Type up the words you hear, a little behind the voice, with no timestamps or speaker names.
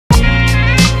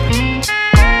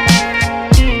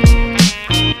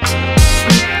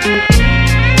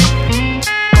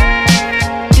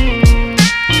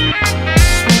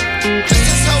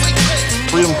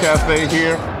Cafe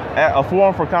here at a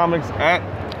Forum for Comics at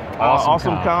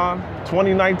AwesomeCon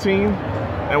 2019.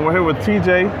 And we're here with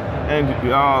TJ and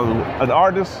an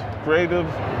artist, creative,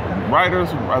 writers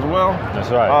as well. That's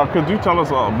right. Could you tell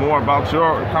us more about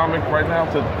your comic right now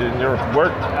in your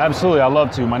work? Absolutely, I'd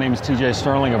love to. My name is TJ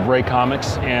Sterling of RAE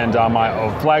Comics, and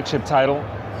my flagship title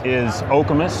is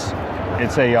Alchemist.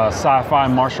 It's a sci-fi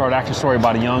martial art action story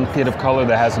about a young kid of color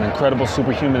that has an incredible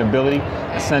superhuman ability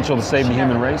essential to save the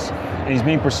human race. And he's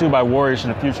being pursued by warriors in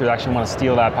the future that actually want to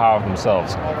steal that power for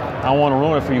themselves. I don't want to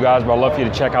ruin it for you guys, but I'd love for you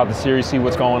to check out the series, see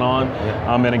what's going on.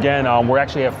 And again, we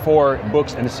actually have 4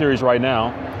 books in the series right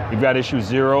now. We've got issue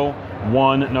 0,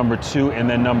 1, number 2, and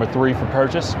then number 3 for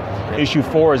purchase. Issue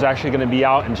 4 is actually going to be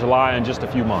out in July in just a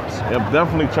few months. Yep,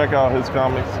 definitely check out his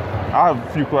comics. I have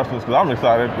a few questions because I'm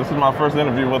excited. This is my first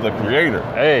interview with a creator.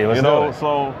 Hey, let's do it.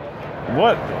 So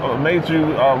what made you,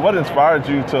 what inspired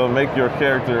you to make your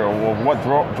character, or what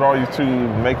draw you to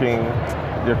making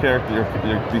your character,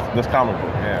 this comic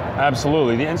book? Yeah.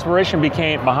 Absolutely. The inspiration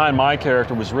behind my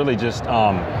character was really just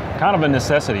kind of a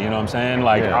necessity, you know what I'm saying?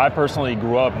 Like, I personally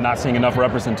grew up not seeing enough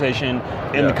representation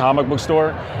in the comic book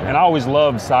store, and I always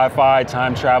loved sci-fi,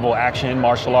 time travel, action,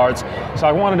 martial arts. So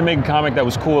I wanted to make a comic that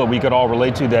was cool, that we could all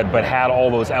relate to, but had all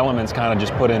those elements kind of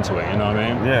just put into it, you know what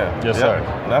I mean? Yeah. Yes, sir.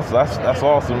 That's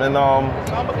awesome. And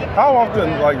how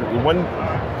often, like,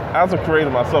 as a creator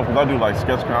myself, because I do like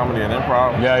sketch comedy and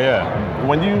improv. Yeah.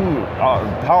 When you,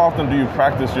 how often do you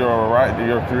practice your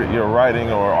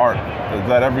writing or art? Is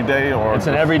that every day, or? It's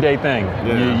an everyday thing.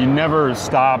 Yeah. You never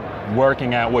stop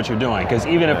working at what you're doing, because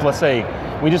even if, let's say,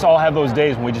 we just all have those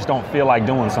days when we just don't feel like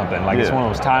doing something. Like, it's one of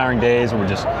those tiring days where we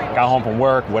just got home from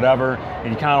work, whatever,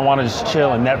 and you kind of want to just chill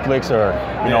on Netflix or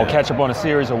catch up on a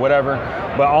series or whatever.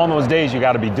 But on those days, you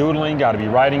got to be doodling, got to be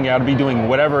writing, you got to be doing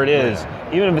whatever it is,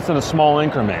 even if it's in a small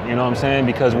increment, you know what I'm saying?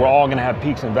 Because we're all going to have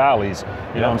peaks and valleys,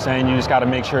 you know what I'm saying? You just got to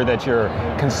make sure that you're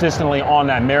consistently on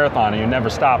that marathon and you're never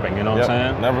stopping, you know what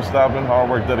I'm saying? Never stopping, hard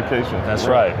work, dedication. That's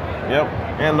right. Yep.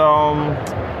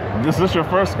 And is this your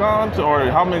first con, or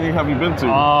how many have you been to?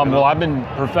 Well, I've been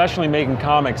professionally making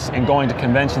comics and going to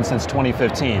conventions since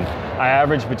 2015. I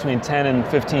average between 10 and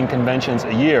 15 conventions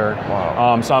a year.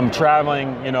 Wow. So I'm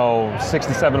traveling, 6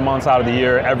 to 7 months out of the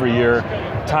year, every year.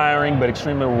 Tiring, but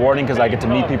extremely rewarding, because I get to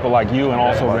meet people like you and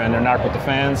also interact with the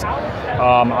fans.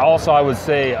 I would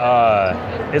say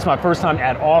it's my first time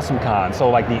at AwesomeCon, so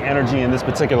like the energy in this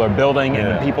particular building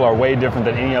and the people are way different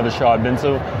than any other show I've been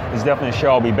to. It's definitely a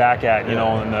show I'll be back at,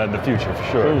 in the future, for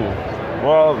sure.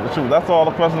 Well, that's all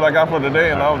the questions I got for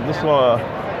today, and I'm just gonna,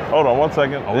 hold on one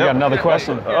second. We got another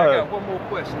question. I got one more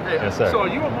question. Hey, yes, sir. So are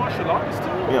you a martial artist too?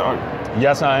 Yeah.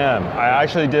 Yes, I am. I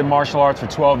actually did martial arts for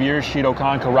 12 years,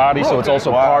 Shidokan karate, so it's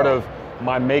also part of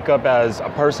my makeup as a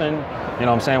person, you know what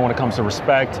I'm saying, when it comes to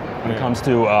respect, when it comes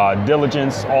to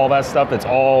diligence, all that stuff, it's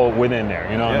all within there,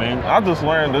 you know what I mean? I just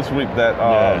learned this week that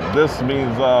this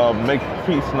means make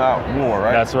peace, not war,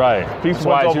 right? That's right. Peace. That's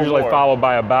why it's usually followed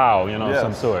by a bow,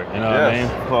 some sort, you know what I mean?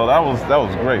 So that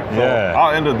was great. So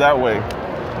I'll end it that way,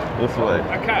 this way.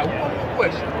 I got one more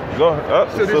question. Go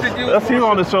ahead. Let's see him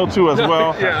on the show too as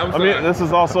well. I'm sorry. I mean, this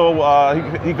is also,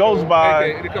 he goes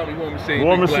by... They call me War Machine.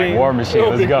 War Machine. War Machine,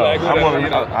 let's go. I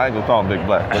ain't gonna call him Big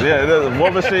Black, but yeah, it is. War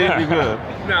Machine, you good.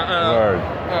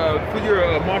 Now, for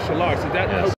your martial arts, is that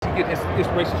help you get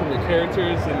inspiration from the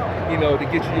characters and, to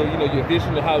get you, your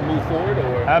vision of how to move forward?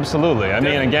 Or? Absolutely. I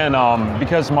mean, again,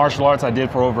 because martial arts I did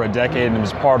for over a decade, and it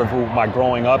was part of my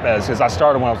growing up because I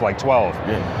started when I was like 12.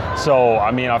 Yeah. So,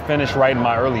 I mean, I finished right in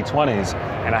my early 20s,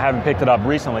 and I haven't picked it up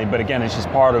recently, but again, it's just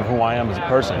part of who I am as a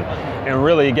person. And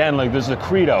really, again, like, there's a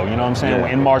credo, you know what I'm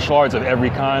saying? In martial arts of every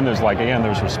kind, there's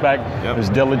there's respect, there's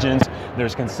diligence,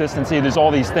 there's consistency, there's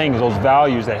all these things, those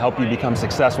values that help you become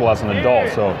successful as an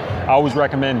adult. So I always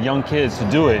recommend young kids to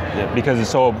do it because it's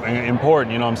so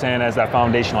important, you know what I'm saying, as that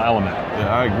foundational element.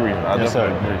 Yeah, I agree. I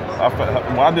definitely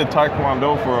agree. I did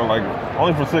Taekwondo for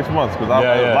only for 6 months because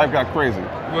life got crazy.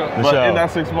 But in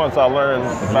that 6 months, I learned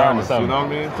balance, you know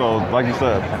what I mean? So, like you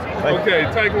said. Okay,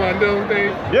 Taekwondo thing?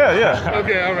 Yeah.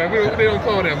 Okay, all right. They don't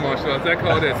call that martial arts. They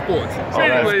call that sports. So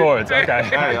that's sports, okay.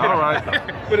 Hey, all right.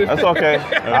 That's okay.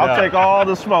 I'll take all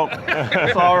the smoke.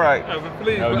 It's all right.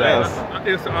 Please,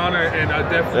 it's an honor, and I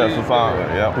definitely it's an honor.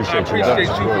 I appreciate you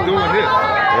for doing this.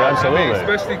 Yeah, absolutely. I mean,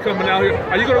 especially coming out here.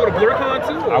 Are you going to go to BlurCon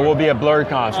too? Or? I will be at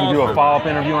BlurCon. So we do a follow-up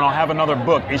interview, and I'll have another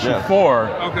book. Issue 4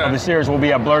 of the series will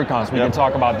be at BlurCon, so we can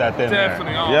talk about that then.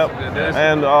 Definitely. Awesome. Yep.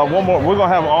 And one more, we're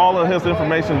gonna have all of his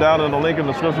information down in the link in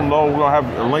the description below. We're gonna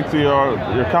have a link to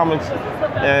your comics,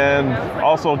 and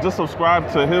also just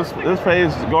subscribe to his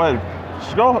page. Go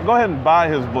ahead and buy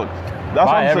his book. That's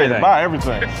what I'm saying. Buy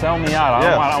everything. Sell me out.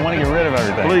 I want to get rid of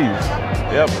everything. Please.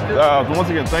 Yep. Once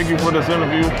again, thank you for this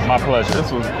interview. My pleasure.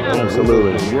 This was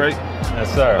absolutely this was great.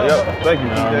 Yes, sir. Yep. Thank you.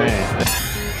 You know what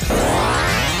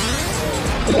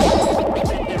I mean?